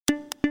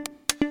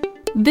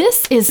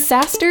This is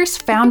SaaStr's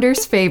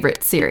Founders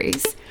Favorite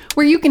series,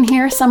 where you can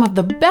hear some of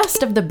the best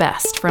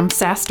from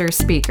SaaStr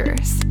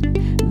speakers.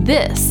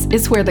 This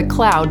is where the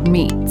cloud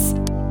meets.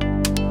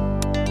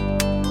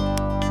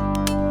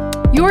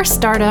 Your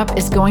startup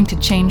is going to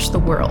change the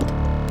world,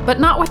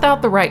 but not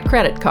without the right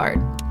credit card.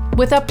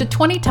 With up to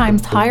 20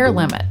 times higher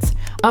limits,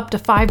 up to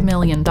 $5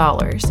 million,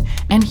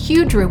 and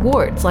huge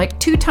rewards like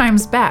 2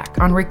 times back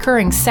on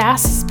recurring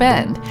SaaS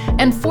spend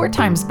and 4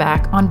 times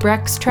back on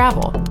Brex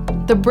travel.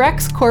 The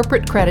Brex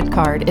corporate credit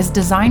card is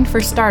designed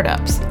for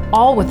startups,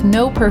 all with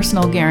no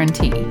personal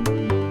guarantee.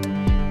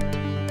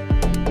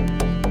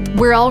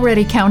 We're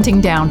already counting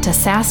down to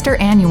SaaStr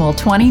Annual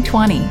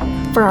 2020.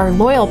 For our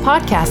loyal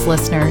podcast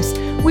listeners,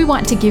 we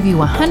want to give you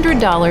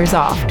 $100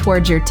 off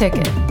towards your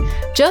ticket.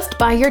 Just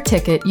buy your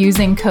ticket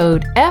using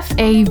code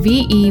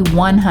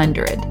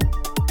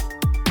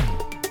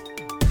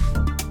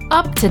FAVE100.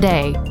 Up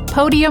today,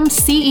 Podium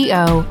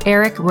CEO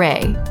Eric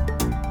Ray.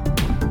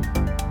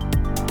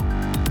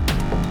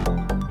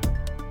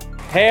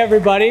 Hey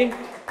everybody,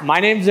 my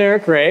name's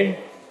Eric Ray.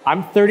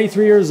 I'm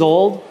 33 years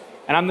old,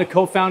 and I'm the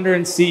co-founder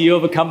and CEO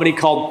of a company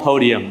called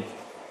Podium.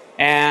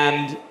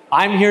 And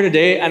I'm here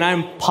today, and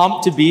I'm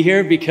pumped to be here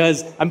in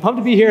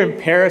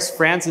Paris,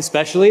 France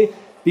especially,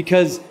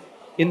 because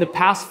in the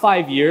past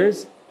 5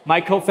 years, my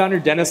co-founder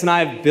Dennis and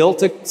I have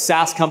built a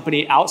SaaS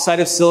company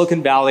outside of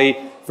Silicon Valley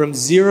from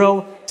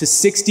 0 to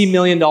 $60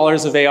 million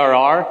of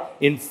ARR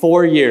in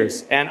 4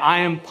 years. And I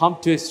am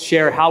pumped to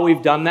share how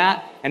we've done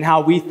that and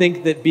how we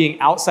think that being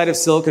outside of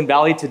Silicon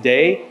Valley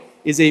today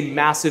is a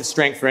massive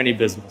strength for any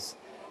business.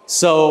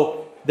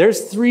 So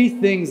there's 3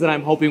 things that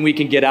I'm hoping we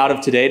can get out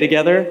of today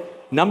together.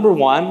 Number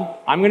 1,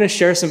 I'm gonna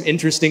share some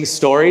interesting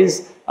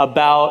stories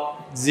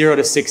about 0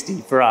 to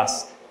 60 for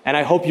us. And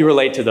I hope you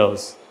relate to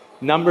those.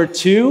 Number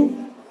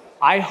 2,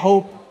 I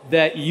hope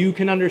that you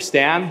can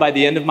understand by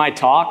the end of my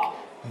talk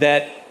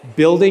that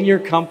building your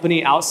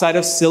company outside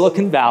of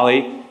Silicon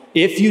Valley,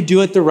 if you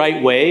do it the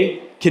right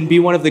way, can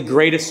be one of the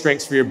greatest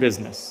strengths for your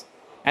business.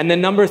 And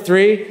then number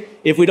 3,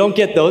 if we don't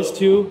get those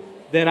 2,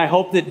 then I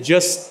hope that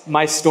just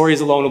my stories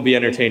alone will be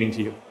entertaining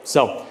to you.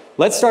 So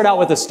let's start out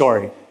with a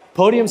story.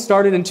 Podium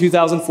started in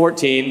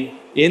 2014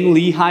 in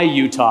Lehi,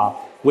 Utah,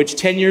 which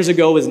 10 years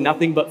ago was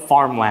nothing but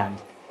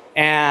farmland.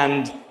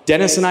 And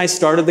Dennis and I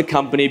started the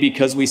company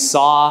because we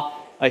saw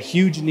a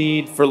huge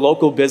need for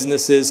local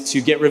businesses to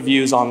get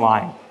reviews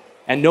online.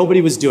 And nobody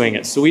was doing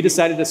it, so we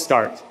decided to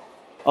start.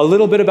 A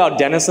little bit about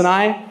Dennis and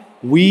I.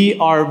 We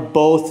are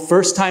both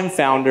first-time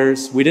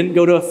founders. We didn't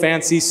go to a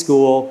fancy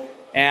school,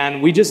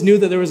 and we just knew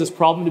that there was this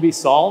problem to be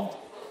solved.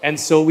 And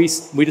so we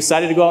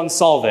decided to go out and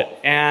solve it.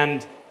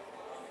 And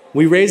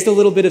we raised a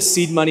little bit of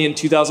seed money in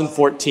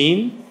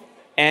 2014,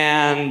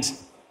 and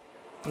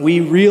we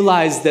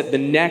realized that the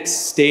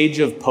next stage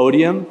of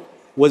Podium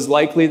was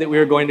likely that we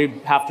were going to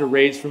have to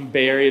raise from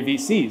Bay Area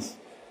VCs.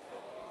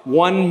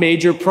 One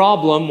major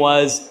problem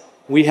was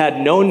we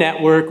had no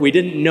network. We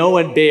didn't know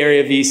a Bay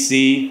Area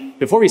VC.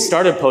 Before we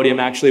started Podium,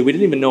 actually, we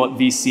didn't even know what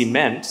VC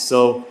meant.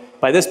 So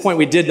by this point,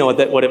 we did know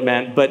what it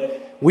meant,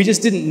 but we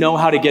just didn't know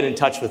how to get in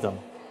touch with them.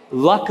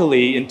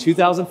 Luckily, in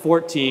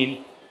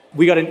 2014,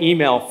 we got an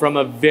email from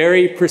a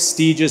very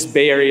prestigious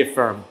Bay Area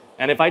firm.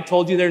 And if I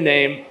told you their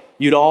name,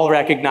 you'd all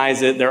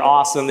recognize it. They're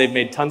awesome. They've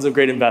made tons of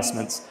great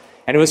investments.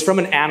 And it was from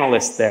an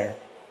analyst there.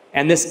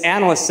 And this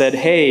analyst said,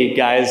 hey,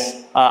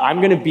 guys, I'm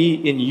going to be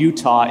in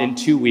Utah in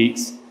 2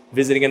 weeks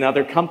visiting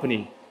another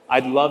company.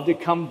 I'd love to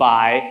come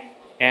by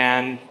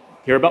and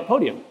hear about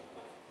Podium.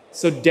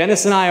 So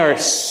Dennis and I are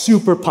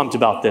super pumped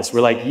about this. We're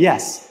like,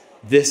 yes,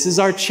 this is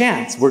our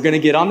chance. We're going to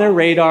get on their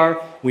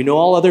radar. We know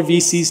all other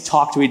VCs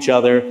talk to each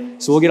other.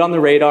 So we'll get on the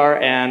radar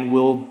and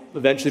we'll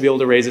eventually be able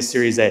to raise a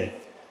Series A.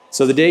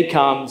 So the day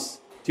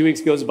comes, 2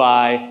 weeks goes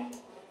by.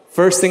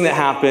 First thing that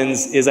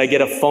happens is I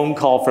get a phone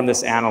call from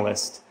this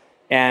analyst.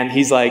 And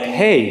he's like,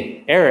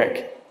 hey,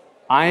 Eric,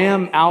 I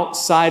am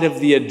outside of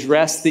the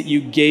address that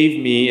you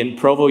gave me in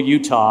Provo,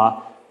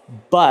 Utah,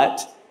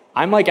 but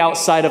I'm like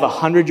outside of a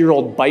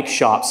 100-year-old bike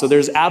shop. So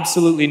there's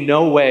absolutely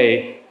no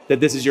way that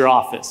this is your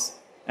office.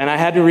 And I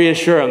had to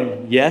reassure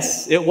him,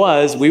 yes, it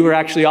was. We were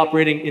actually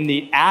operating in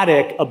the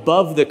attic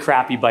above the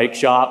crappy bike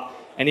shop.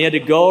 And he had to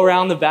go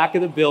around the back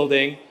of the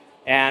building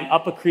and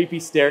up a creepy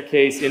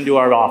staircase into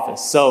our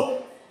office.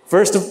 So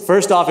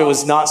first off, it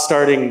was not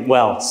starting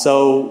well.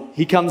 So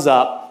he comes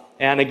up,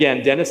 and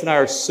again, Dennis and I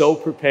are so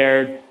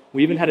prepared.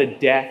 We even had a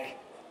deck.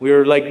 We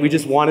were like, we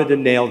just wanted to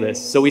nail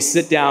this. So we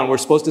sit down. We're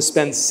supposed to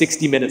spend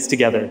 60 minutes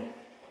together.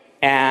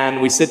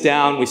 And we sit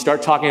down, we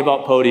start talking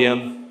about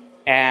Podium,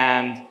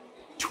 and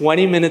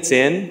 20 minutes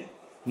in,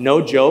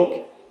 no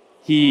joke,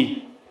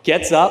 he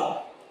gets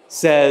up,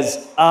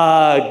 says,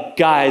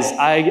 guys,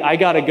 I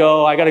gotta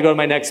go to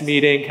my next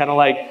meeting, kind of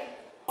like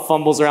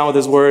fumbles around with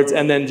his words,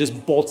 and then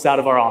just bolts out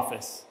of our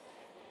office.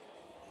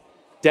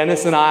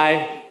 Dennis and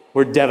I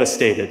were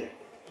devastated.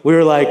 We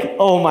were like,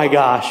 oh my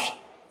gosh,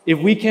 if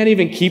we can't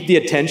even keep the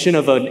attention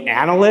of an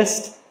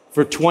analyst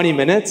for 20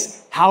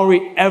 minutes, how are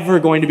we ever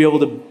going to be able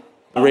to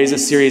raise a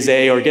Series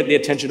A or get the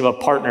attention of a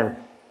partner?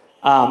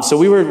 So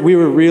we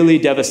were really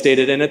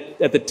devastated. And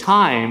at the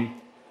time,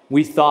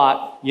 we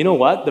thought, you know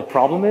what? The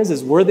problem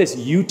is we're this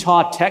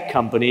Utah tech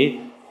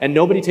company and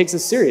nobody takes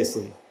us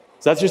seriously.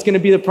 So that's just going to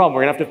be the problem.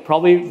 We're going to have to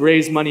probably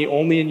raise money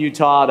only in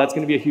Utah. That's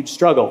going to be a huge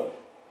struggle.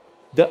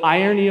 The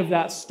irony of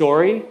that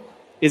story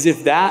is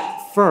if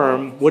that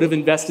firm would have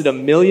invested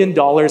 $1 million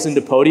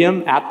into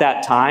Podium at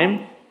that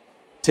time,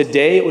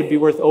 today it would be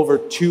worth over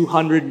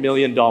 $200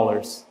 million.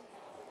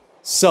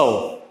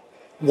 So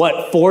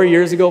what 4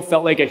 years ago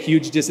felt like a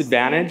huge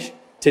disadvantage,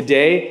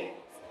 today,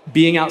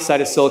 being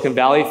outside of Silicon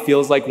Valley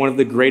feels like one of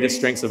the greatest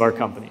strengths of our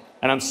company.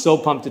 And I'm so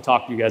pumped to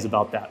talk to you guys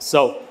about that.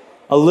 So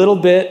a little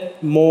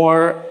bit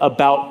more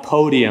about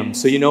Podium.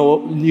 So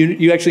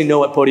you actually know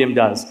what Podium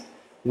does.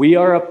 We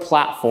are a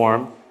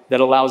platform that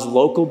allows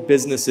local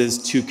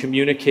businesses to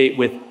communicate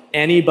with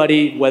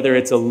anybody, whether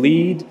it's a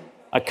lead,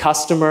 a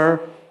customer,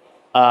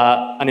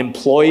 an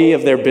employee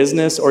of their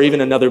business, or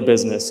even another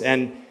business.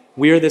 And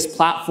we are this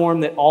platform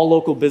that all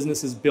local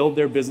businesses build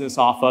their business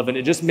off of, and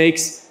it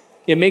makes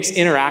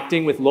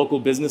interacting with local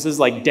businesses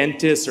like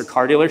dentists or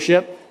car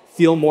dealership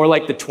feel more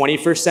like the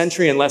 21st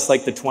century and less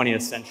like the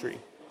 20th century.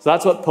 So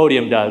that's what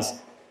Podium does.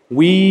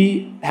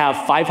 We have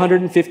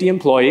 550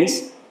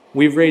 employees.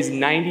 We've raised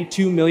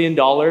 $92 million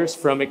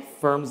from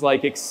firms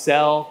like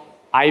Excel,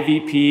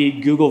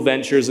 IVP, Google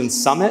Ventures, and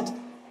Summit.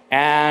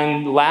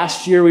 And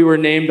last year we were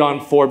named on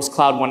Forbes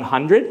Cloud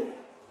 100,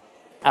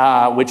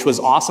 which was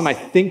awesome. I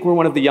think we're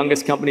one of the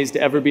youngest companies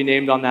to ever be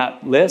named on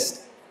that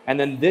list. And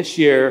then this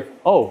year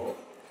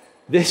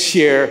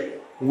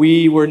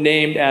we were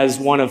named as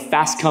one of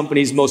Fast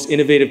Company's most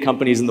innovative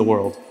companies in the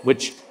world,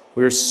 which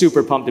we were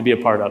super pumped to be a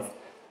part of.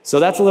 So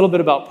that's a little bit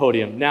about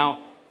Podium. Now,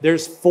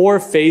 there's 4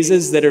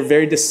 phases that are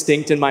very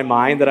distinct in my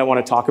mind that I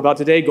want to talk about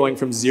today, going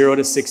from 0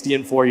 to 60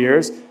 in 4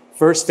 years.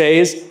 First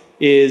phase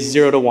is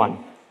 0 to 1.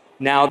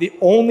 Now, the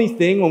only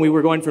thing when we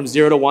were going from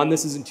 0 to 1,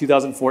 this is in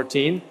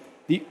 2014,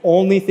 the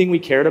only thing we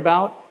cared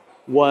about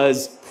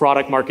was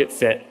product market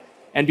fit.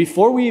 And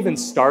before we even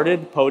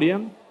started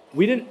Podium,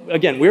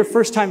 we're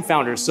first-time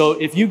founders. So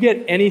if you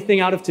get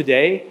anything out of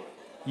today,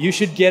 you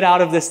should get out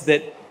of this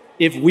that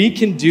if we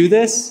can do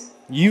this,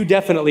 you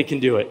definitely can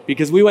do it.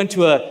 Because we went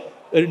to a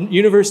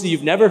university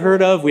you've never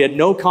heard of, we had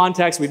no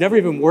contacts, we've never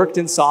even worked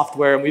in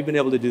software, and we've been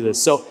able to do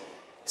this. So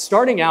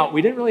starting out,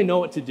 we didn't really know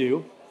what to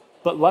do,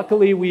 but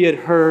luckily we had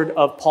heard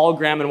of Paul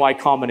Graham and Y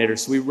Combinator.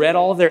 So we read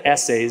all of their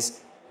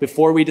essays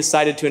before we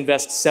decided to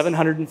invest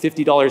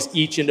 $750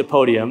 each into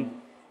Podium,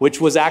 which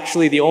was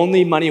actually the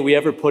only money we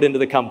ever put into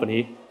the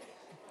company.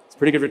 It's a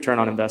pretty good return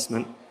on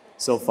investment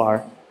so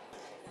far.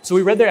 So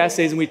we read their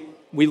essays and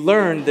we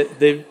learned that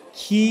the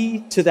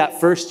key to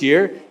that first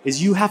year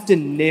is you have to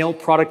nail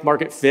product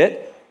market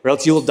fit or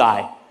else you'll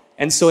die.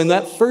 And so in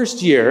that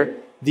first year,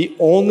 the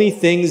only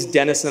things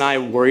Dennis and I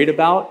worried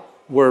about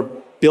were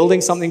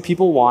building something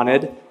people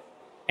wanted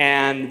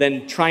and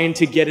then trying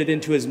to get it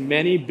into as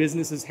many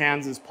businesses'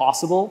 hands as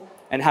possible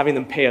and having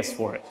them pay us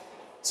for it.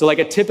 So like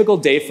a typical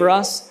day for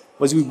us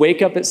was we'd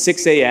wake up at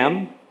 6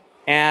 a.m.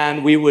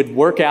 and we would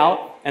work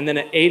out, and then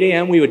at 8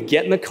 a.m. we would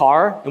get in the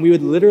car and we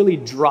would literally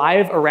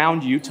drive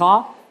around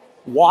Utah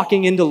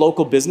walking into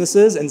local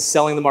businesses and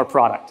selling them our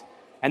product.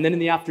 And then in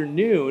the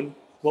afternoon,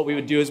 what we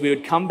would do is we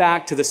would come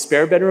back to the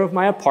spare bedroom of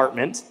my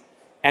apartment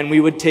and we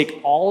would take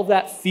all of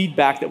that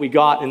feedback that we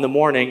got in the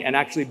morning and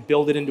actually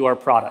build it into our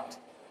product.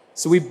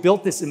 So we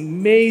built this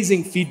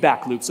amazing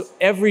feedback loop. So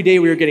every day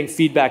we were getting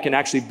feedback and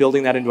actually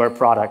building that into our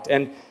product.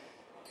 And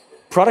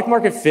product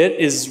market fit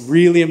is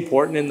really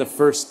important in the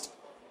first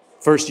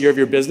year of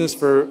your business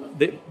for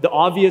the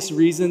obvious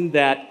reason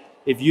that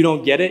if you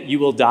don't get it, you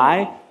will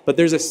die. But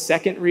there's a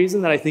second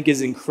reason that I think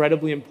is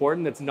incredibly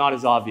important that's not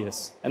as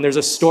obvious. And there's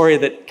a story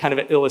that kind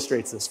of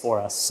illustrates this for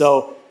us.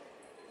 So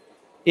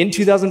in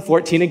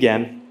 2014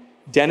 again,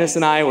 Dennis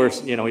and I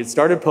we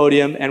started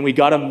Podium and we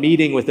got a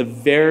meeting with a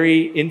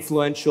very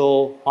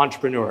influential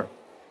entrepreneur.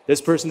 This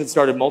person had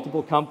started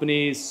multiple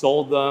companies,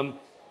 sold them.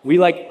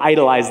 We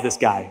idolized this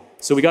guy.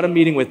 So we got a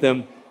meeting with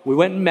him. We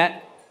went and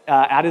met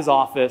at his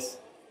office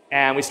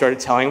and we started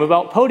telling him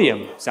about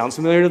Podium. Sounds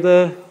familiar to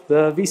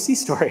the VC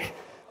story.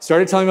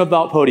 Started telling him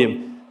about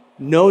Podium.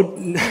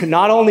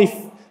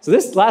 So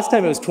this last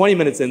time it was 20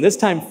 minutes in, this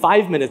time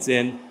 5 minutes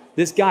in,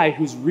 this guy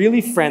who's really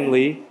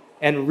friendly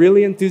and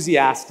really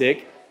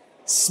enthusiastic,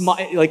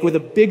 with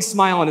a big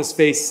smile on his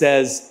face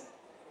says,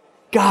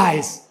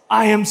 "Guys,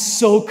 I am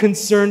so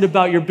concerned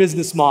about your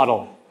business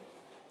model."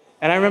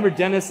 And I remember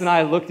Dennis and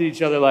I looked at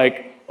each other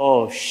like,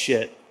 oh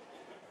shit,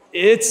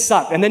 it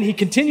sucked. And then he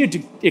continued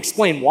to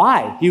explain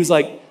why. He was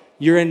like,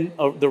 you're in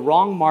the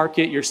wrong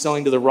market, you're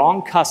selling to the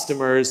wrong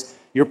customers,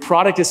 your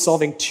product is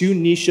solving too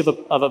niche of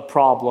a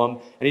problem.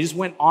 And he just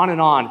went on and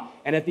on.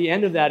 And at the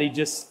end of that, he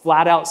just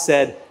flat out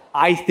said,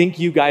 "I think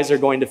you guys are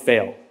going to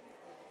fail."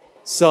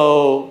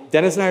 So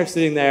Dennis and I are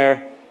sitting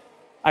there.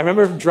 I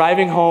remember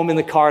driving home in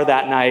the car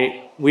that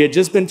night. We had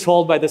just been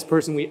told by this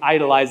person we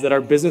idolized that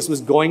our business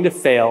was going to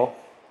fail.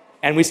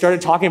 And we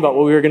started talking about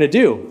what we were going to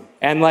do.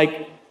 And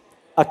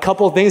a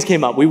couple of things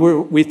came up.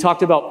 We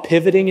talked about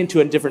pivoting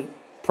into a different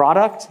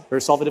product or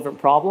solve a different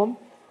problem.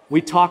 We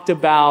talked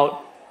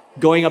about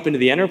going up into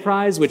the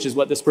enterprise, which is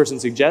what this person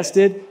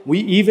suggested.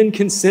 We even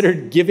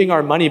considered giving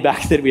our money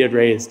back that we had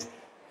raised.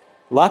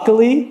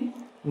 Luckily,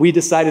 we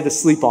decided to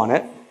sleep on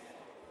it.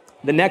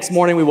 The next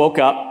morning we woke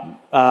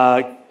up,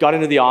 got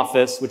into the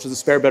office, which was a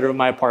spare bedroom in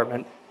my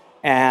apartment,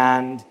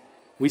 and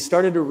we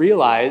started to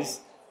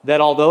realize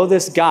that although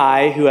this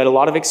guy who had a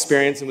lot of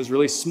experience and was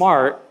really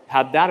smart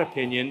had that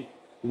opinion,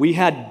 we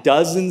had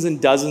dozens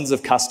and dozens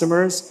of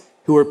customers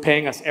who were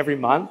paying us every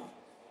month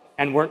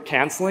and weren't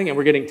canceling, and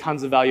we're getting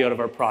tons of value out of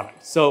our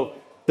product. So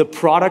the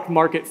product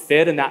market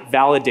fit and that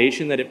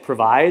validation that it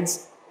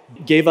provides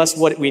gave us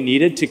what we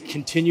needed to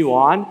continue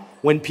on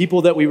when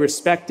people that we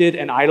respected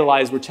and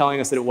idolized were telling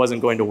us that it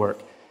wasn't going to work.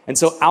 And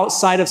so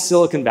outside of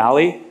Silicon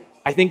Valley,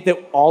 I think that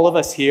all of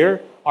us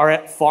here are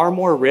at far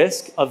more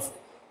risk of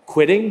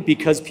quitting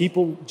because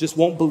people just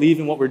won't believe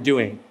in what we're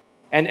doing.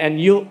 And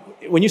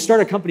when you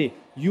start a company,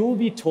 you will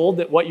be told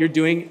that what you're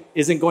doing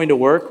isn't going to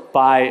work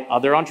by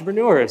other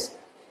entrepreneurs.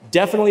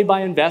 Definitely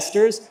by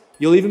investors.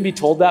 You'll even be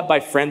told that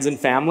by friends and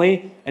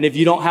family. And if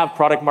you don't have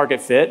product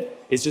market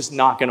fit, it's just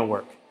not going to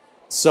work.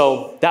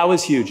 So that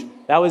was huge.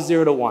 That was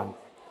 0 to 1.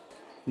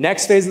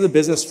 Next phase of the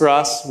business for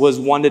us was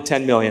 1 to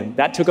 10 million.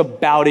 That took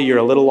about a year,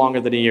 a little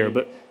longer than a year,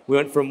 but we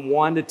went from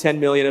 1 to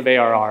 10 million of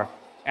ARR.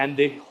 And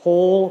the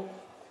whole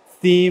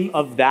theme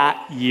of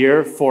that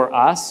year for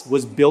us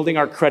was building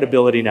our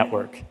credibility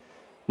network.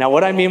 Now,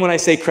 what I mean when I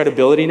say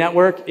credibility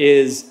network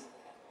is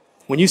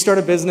when you start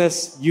a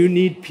business, you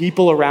need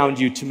people around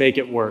you to make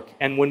it work.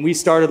 And when we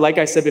started, like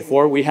I said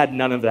before, we had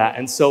none of that.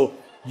 And so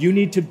you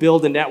need to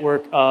build a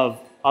network of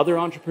other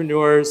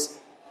entrepreneurs,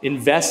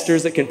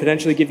 investors that can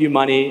potentially give you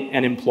money,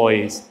 and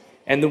employees.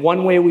 And the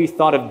one way we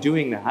thought of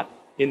doing that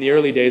in the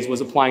early days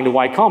was applying to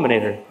Y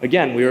Combinator.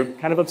 Again, we were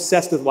kind of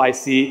obsessed with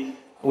YC.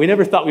 We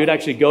never thought we would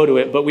actually go to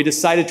it, but we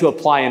decided to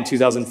apply in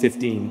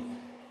 2015.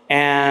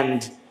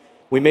 And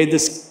we made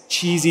this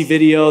cheesy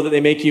video that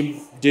they make you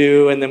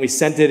do, and then we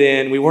sent it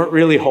in. We weren't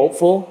really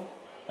hopeful,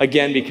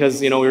 again,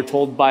 because we were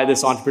told by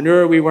this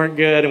entrepreneur we weren't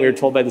good, and we were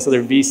told by this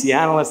other VC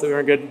analyst that we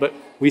weren't good, but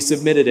we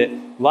submitted it.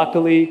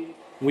 Luckily,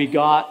 we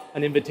got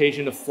an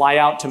invitation to fly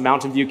out to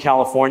Mountain View,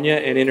 California,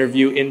 and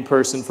interview in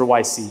person for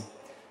YC.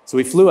 So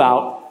we flew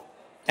out,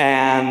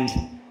 and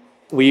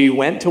we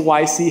went to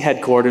YC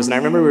headquarters, and I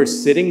remember we were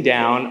sitting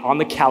down on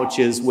the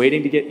couches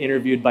waiting to get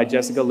interviewed by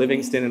Jessica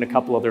Livingston and a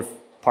couple other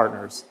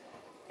partners.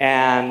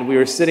 And we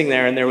were sitting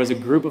there, and there was a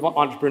group of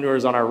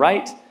entrepreneurs on our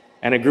right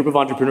and a group of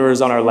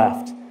entrepreneurs on our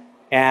left.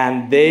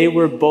 And they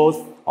were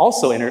both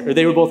also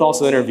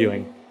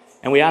interviewing.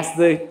 And we asked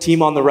the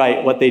team on the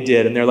right what they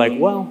did, and they're like,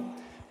 well,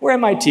 we're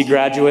MIT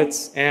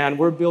graduates, and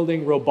we're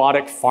building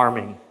robotic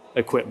farming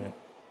equipment.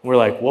 And we're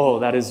like,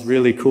 whoa, that is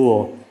really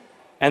cool.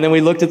 And then we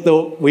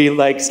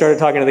started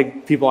talking to the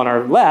people on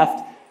our left,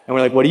 and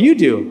we're like, what do you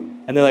do?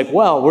 And they're like,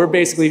 well,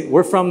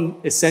 we're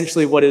from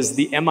essentially what is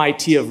the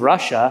MIT of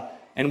Russia,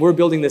 and we're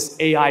building this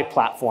AI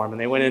platform. And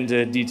they went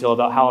into detail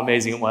about how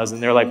amazing it was.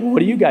 And they're like, well, what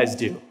do you guys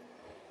do?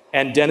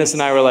 And Dennis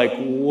and I were like,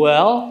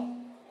 well,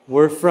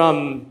 we're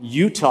from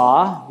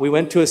Utah. We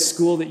went to a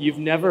school that you've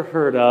never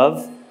heard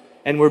of.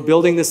 And we're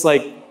building this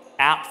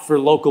app for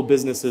local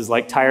businesses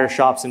like tire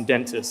shops and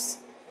dentists.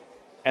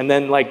 And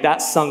then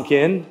that sunk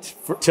in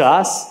to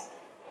us.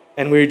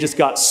 And we just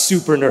got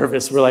super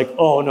nervous. We're like,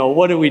 oh no,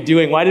 what are we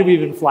doing? Why did we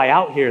even fly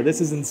out here?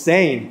 This is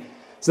insane.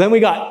 So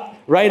then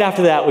right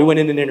after that, we went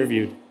in and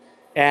interviewed.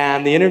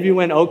 And the interview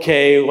went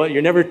okay. Well,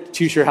 you're never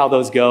too sure how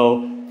those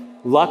go.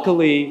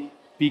 Luckily,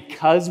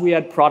 because we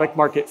had product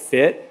market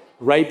fit,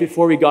 right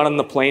before we got on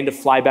the plane to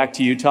fly back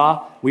to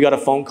Utah, we got a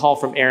phone call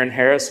from Aaron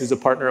Harris, who's a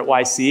partner at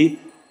YC.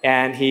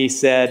 And he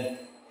said,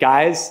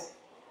 guys,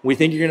 we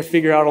think you're going to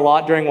figure out a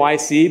lot during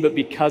YC, but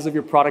because of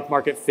your product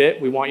market fit,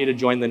 we want you to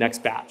join the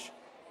next batch.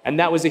 And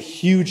that was a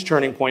huge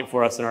turning point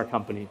for us in our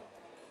company.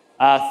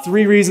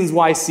 3 reasons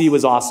YC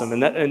was awesome.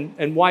 And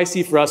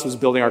YC for us was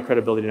building our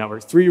credibility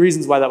network. 3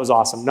 reasons why that was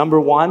awesome.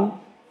 Number 1,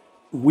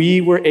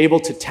 we were able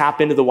to tap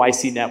into the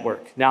YC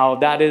network. Now,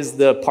 that is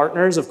the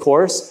partners, of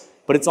course,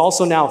 but it's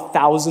also now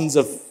thousands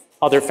of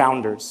other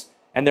founders.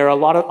 And there are a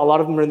lot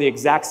of them are in the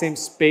exact same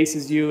space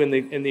as you, in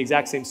the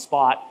exact same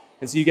spot.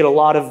 And so you get a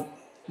lot of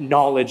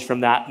knowledge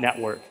from that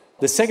network.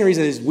 The second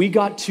reason is we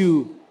got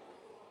to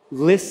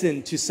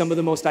listen to some of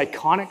the most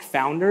iconic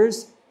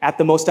founders at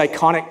the most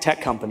iconic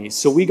tech companies.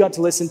 So we got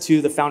to listen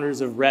to the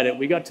founders of Reddit.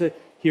 We got to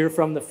hear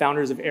from the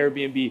founders of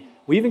Airbnb.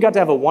 We even got to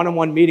have a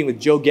one-on-one meeting with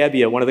Joe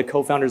Gebbia, one of the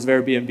co-founders of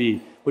Airbnb,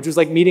 which was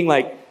like meeting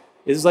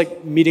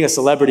a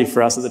celebrity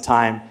for us at the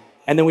time.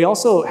 And then we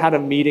also had a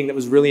meeting that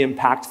was really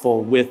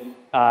impactful with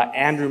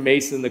Andrew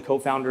Mason, the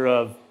co-founder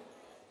of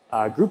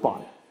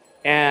Groupon.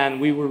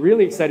 And we were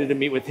really excited to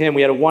meet with him.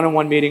 We had a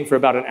one-on-one meeting for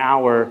about an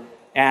hour.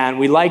 And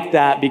we liked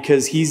that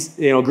because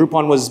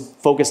Groupon was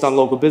focused on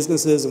local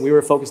businesses, and we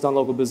were focused on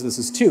local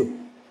businesses too.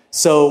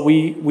 So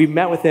we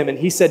met with him, and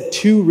he said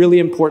 2 really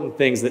important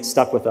things that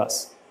stuck with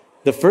us.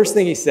 The first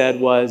thing he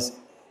said was,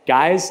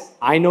 guys,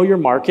 I know your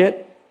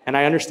market, and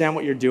I understand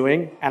what you're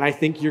doing, and I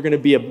think you're going to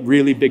be a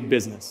really big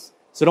business.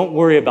 So don't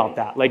worry about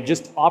that.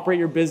 Just operate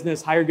your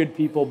business, hire good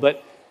people,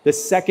 but The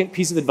second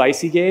piece of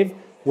advice he gave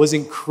was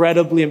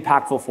incredibly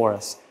impactful for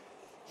us.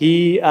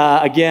 He,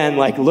 again,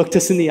 looked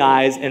us in the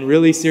eyes and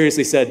really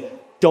seriously said,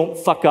 don't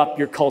fuck up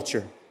your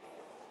culture.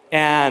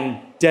 And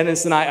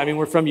Dennis and I mean,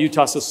 we're from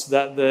Utah, so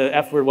that the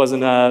F word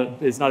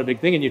is not a big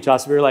thing in Utah,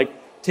 so we were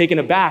taken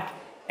aback.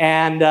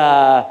 And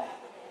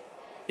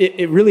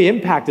it really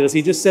impacted us.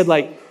 He just said,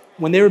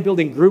 when they were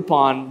building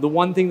Groupon, the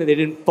one thing that they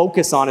didn't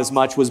focus on as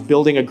much was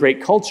building a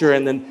great culture,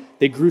 and then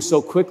they grew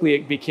so quickly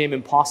it became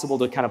impossible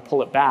to kind of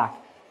pull it back.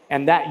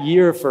 And that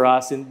year for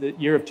us, in the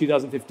year of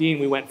 2015,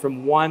 we went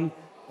from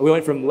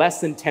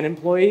less than 10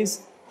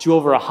 employees to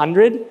over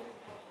 100.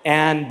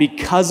 And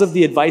because of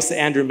the advice that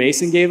Andrew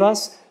Mason gave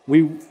us,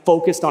 we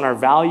focused on our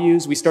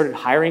values, we started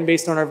hiring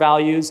based on our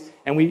values,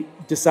 and we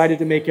decided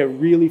to make a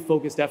really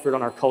focused effort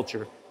on our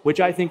culture, which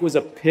I think was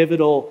a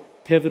pivotal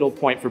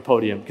point for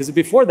Podium. Because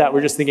before that,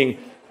 we're just thinking,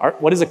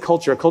 what is a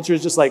culture? A culture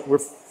is just we're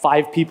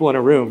 5 people in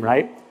a room,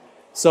 right?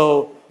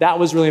 So that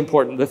was really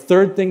important. The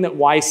third thing that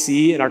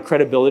YC and our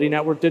credibility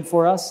network did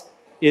for us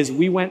is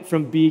we went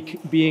from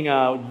being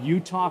a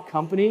Utah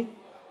company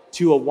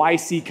to a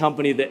YC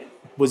company that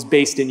was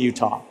based in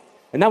Utah.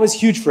 And that was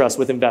huge for us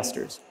with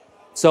investors.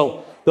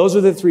 So those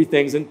are the 3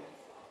 things. And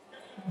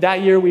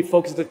that year we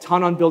focused a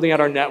ton on building out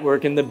our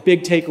network. And the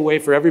big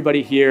takeaway for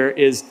everybody here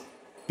is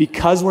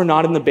because we're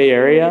not in the Bay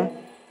Area,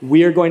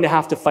 we are going to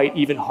have to fight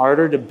even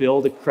harder to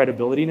build a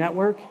credibility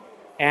network.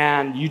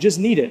 And you just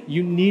need it.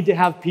 You need to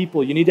have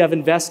people, you need to have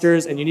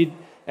investors, and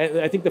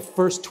I think the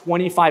first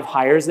 25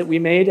 hires that we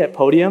made at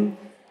Podium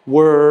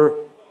were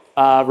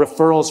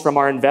referrals from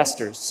our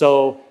investors.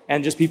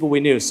 And just people we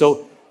knew.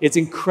 So it's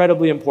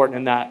incredibly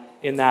important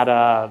in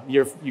that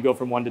year you go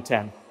from 1 to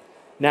 10.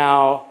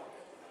 Now,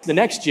 the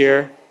next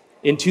year,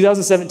 in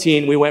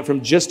 2017, we went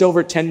from just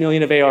over 10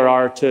 million of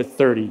ARR to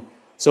 30.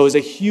 So it was a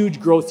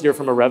huge growth year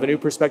from a revenue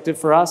perspective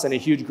for us and a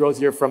huge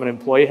growth year from an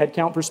employee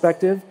headcount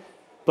perspective.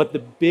 But the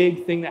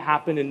big thing that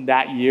happened in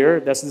that year,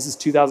 this is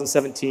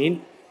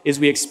 2017, is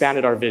we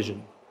expanded our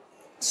vision.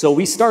 So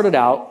we started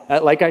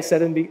out, like I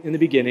said in the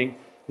beginning,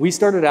 we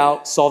started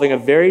out solving a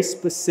very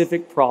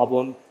specific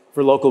problem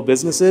for local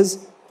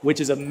businesses, which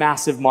is a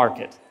massive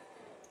market.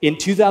 In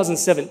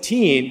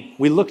 2017,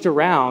 we looked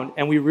around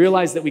and we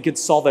realized that we could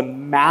solve a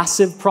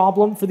massive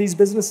problem for these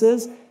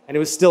businesses, and it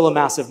was still a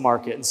massive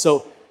market. And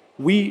so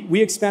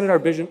we expanded our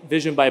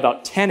vision by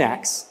about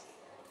 10x,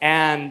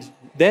 and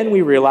then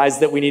we realized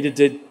that we needed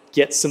to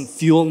get some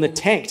fuel in the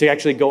tank to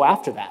actually go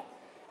after that.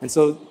 And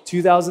so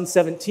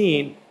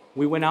 2017,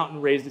 we went out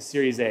and raised a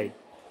Series A.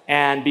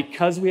 And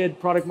because we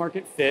had product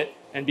market fit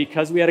and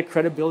because we had a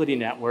credibility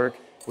network,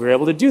 we were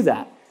able to do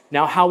that.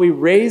 Now, how we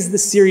raised the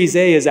Series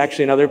A is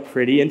actually another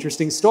pretty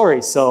interesting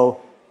story.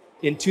 So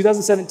in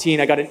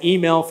 2017, I got an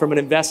email from an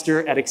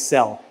investor at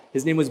Excel.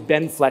 His name was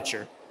Ben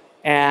Fletcher.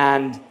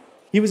 And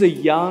he was a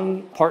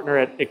young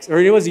partner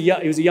he was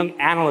a young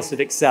analyst at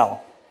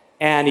Excel.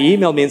 And he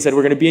emailed me and said,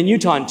 we're going to be in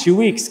Utah in 2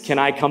 weeks. Can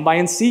I come by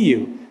and see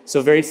you?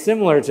 So very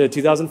similar to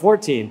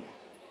 2014.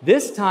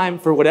 This time,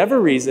 for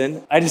whatever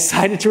reason, I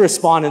decided to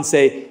respond and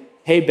say,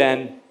 hey,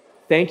 Ben,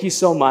 thank you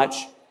so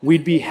much.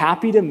 We'd be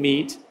happy to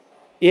meet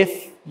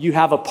if you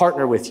have a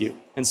partner with you.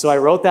 And so I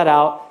wrote that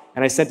out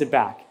and I sent it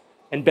back.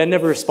 And Ben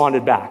never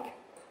responded back.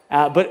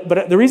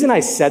 But the reason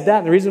I said that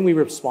and the reason we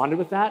responded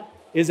with that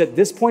is at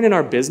this point in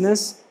our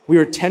business, we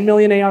were 10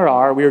 million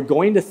ARR, we were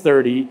going to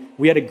 30,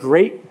 we had a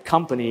great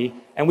company,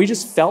 and we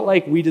just felt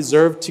like we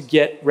deserved to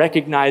get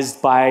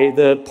recognized by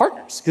the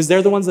partners because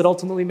they're the ones that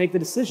ultimately make the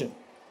decision.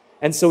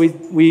 And so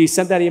we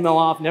sent that email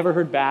off, never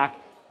heard back.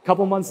 A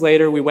couple months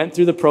later, we went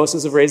through the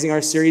process of raising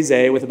our Series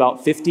A with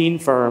about 15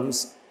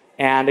 firms,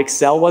 and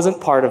Excel wasn't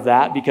part of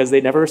that because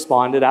they never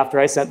responded after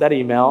I sent that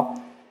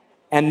email.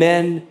 And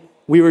then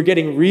we were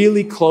getting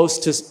really close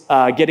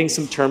to getting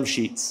some term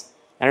sheets.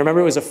 And I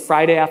remember it was a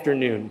Friday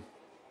afternoon,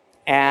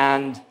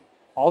 and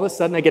all of a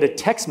sudden I get a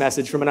text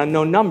message from an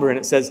unknown number, and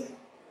it says,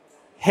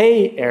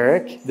 hey,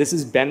 Eric, this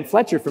is Ben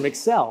Fletcher from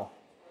Excel.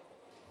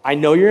 I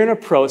know you're in a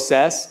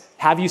process.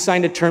 Have you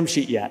signed a term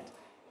sheet yet?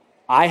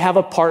 I have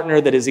a partner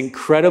that is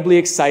incredibly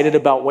excited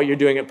about what you're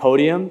doing at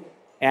Podium,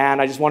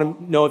 and I just want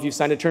to know if you've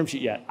signed a term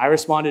sheet yet. I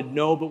responded,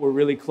 no, but we're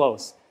really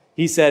close.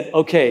 He said,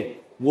 okay,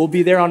 we'll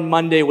be there on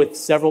Monday with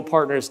several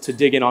partners to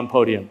dig in on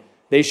Podium.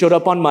 They showed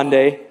up on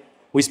Monday.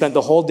 We spent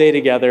the whole day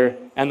together,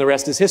 and the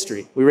rest is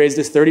history. We raised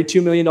this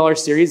 $32 million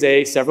Series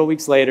A several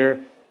weeks later,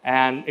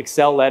 and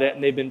Excel led it,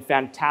 and they've been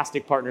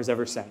fantastic partners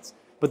ever since.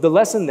 But the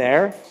lesson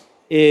there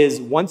is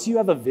once you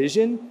have a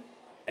vision,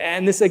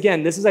 and this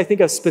is, I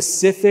think, a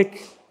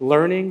specific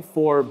learning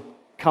for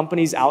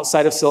companies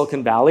outside of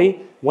Silicon Valley.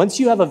 Once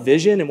you have a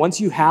vision and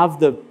once you have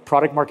the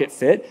product market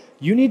fit,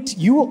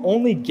 you will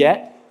only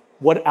get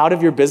out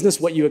of your business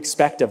what you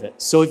expect of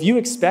it. So if you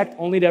expect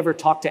only to ever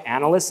talk to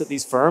analysts at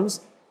these firms,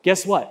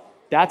 guess what?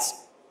 That's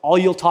all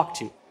you'll talk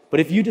to. But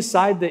if you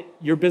decide that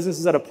your business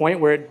is at a point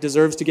where it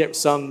deserves to get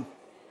some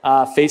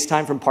face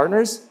time from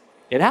partners,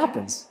 it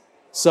happens.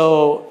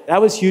 So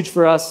that was huge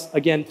for us.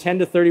 Again, 10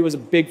 to 30 was a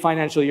big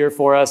financial year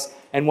for us,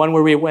 and one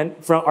where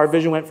our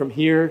vision went from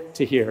here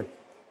to here.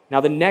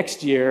 Now the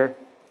next year,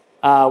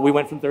 we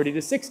went from 30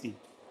 to 60.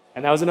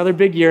 And that was another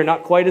big year,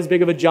 not quite as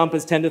big of a jump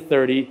as 10 to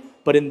 30,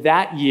 but in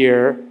that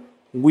year,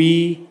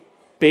 we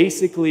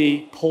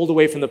basically pulled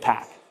away from the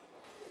pack.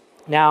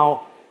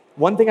 Now,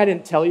 one thing I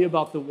didn't tell you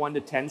about the 1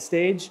 to 10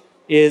 stage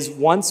is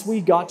once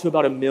we got to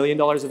about $1 million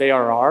of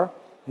ARR,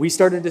 we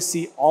started to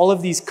see all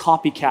of these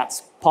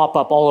copycats pop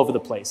up all over the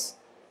place.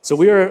 So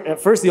we were at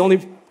first the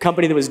only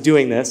company that was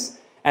doing this,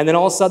 and then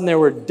all of a sudden there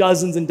were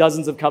dozens and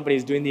dozens of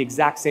companies doing the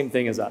exact same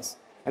thing as us.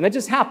 And that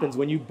just happens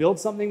when you build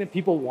something that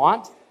people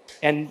want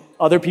and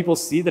other people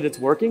see that it's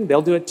working,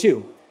 they'll do it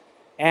too.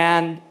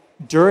 And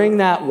during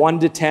that 1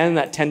 to 10,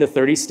 that 10 to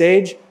 30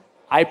 stage,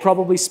 I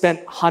probably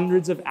spent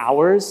hundreds of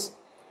hours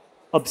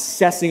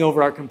obsessing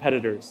over our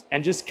competitors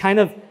and just kind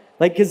of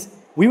like, because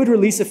we would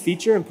release a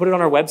feature and put it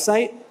on our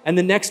website, and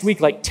the next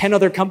week, like 10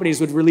 other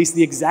companies would release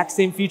the exact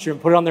same feature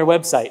and put it on their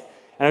website.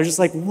 And I was just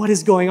like, what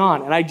is going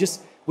on? And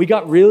we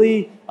got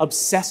really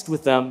obsessed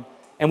with them,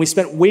 and we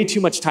spent way too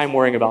much time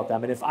worrying about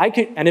them. And if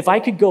I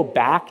could go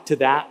back to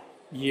that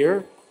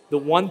year, the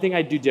one thing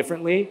I'd do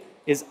differently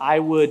is I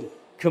would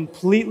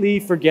completely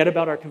forget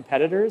about our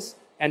competitors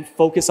and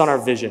focus on our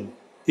vision.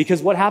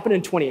 Because what happened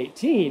in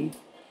 2018,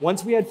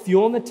 once we had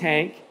fuel in the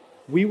tank,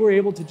 we were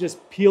able to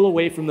just peel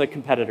away from the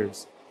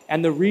competitors.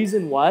 And the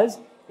reason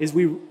is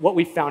what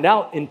we found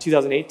out in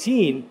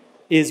 2018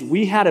 is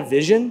we had a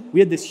vision.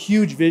 We had this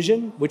huge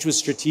vision, which was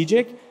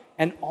strategic,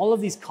 and all of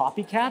these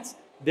copycats,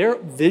 their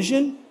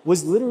vision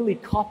was literally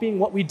copying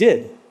what we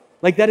did.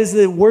 Like, that is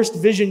the worst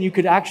vision you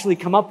could actually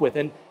come up with.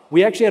 And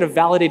we actually had a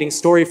validating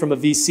story from a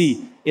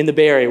VC in the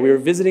Bay Area. We were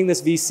visiting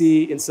this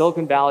VC in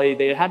Silicon Valley.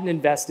 They hadn't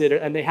invested,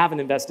 and they haven't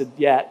invested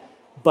yet,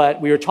 but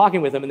we were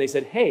talking with them, and they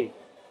said, hey,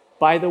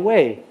 by the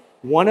way,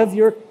 one of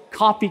your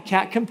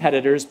copycat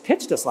competitors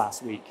pitched us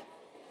last week.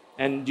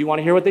 And do you want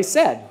to hear what they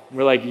said? And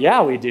we're like,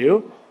 yeah, we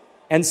do.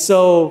 And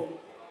so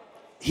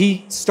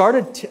he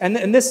started,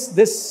 and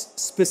this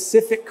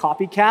specific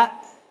copycat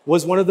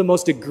was one of the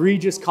most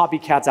egregious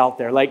copycats out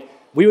there. Like,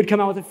 we would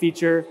come out with a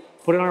feature,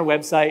 put it on our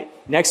website.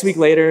 Next week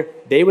later,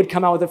 they would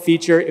come out with a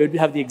feature. It would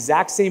have the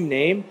exact same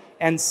name.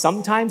 And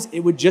sometimes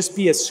it would just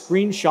be a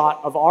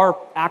screenshot of our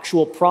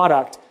actual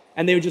product,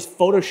 and they would just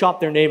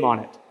Photoshop their name on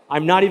it.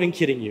 I'm not even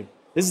kidding you.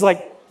 This is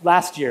like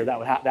last year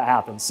that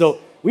happened. So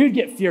we would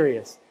get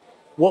furious.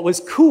 What was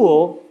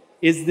cool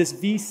is this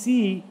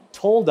VC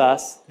told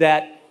us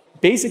that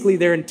basically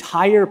their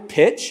entire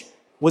pitch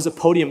was a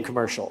Podium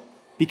commercial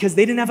because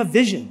they didn't have a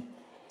vision.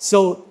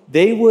 So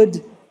they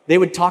would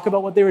talk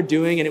about what they were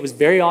doing, and it was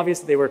very obvious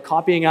that they were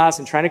copying us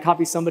and trying to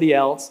copy somebody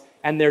else,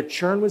 and their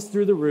churn was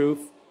through the roof.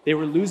 They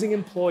were losing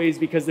employees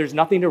because there's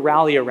nothing to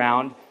rally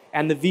around,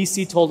 and the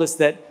VC told us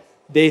that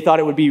they thought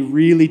it would be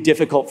really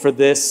difficult for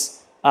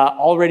this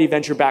already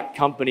venture-backed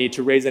company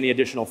to raise any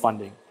additional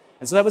funding.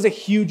 And so that was a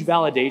huge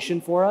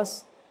validation for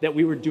us that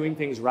we were doing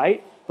things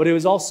right, but it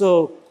was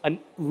also a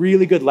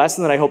really good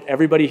lesson that I hope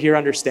everybody here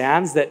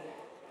understands, that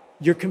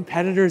your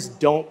competitors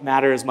don't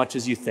matter as much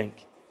as you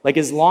think. Like,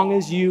 as long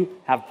as you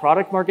have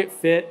product market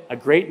fit, a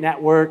great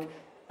network,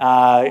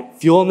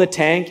 fuel in the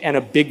tank, and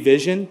a big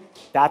vision,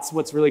 that's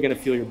what's really gonna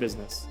fuel your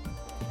business.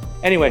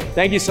 Anyway,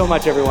 thank you so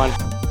much, everyone.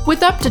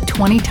 With up to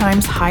 20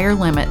 times higher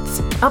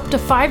limits, up to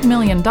 $5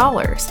 million,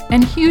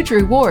 and huge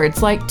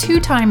rewards like 2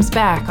 times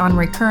back on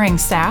recurring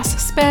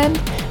SaaS spend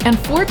and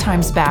 4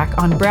 times back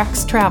on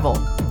Brex travel,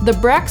 the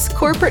Brex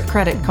corporate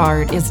credit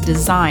card is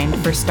designed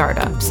for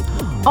startups,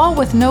 all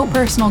with no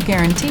personal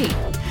guarantee.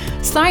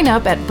 Sign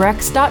up at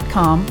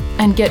brex.com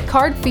and get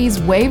card fees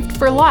waived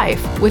for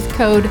life with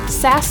code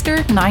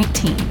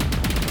SaaStr19.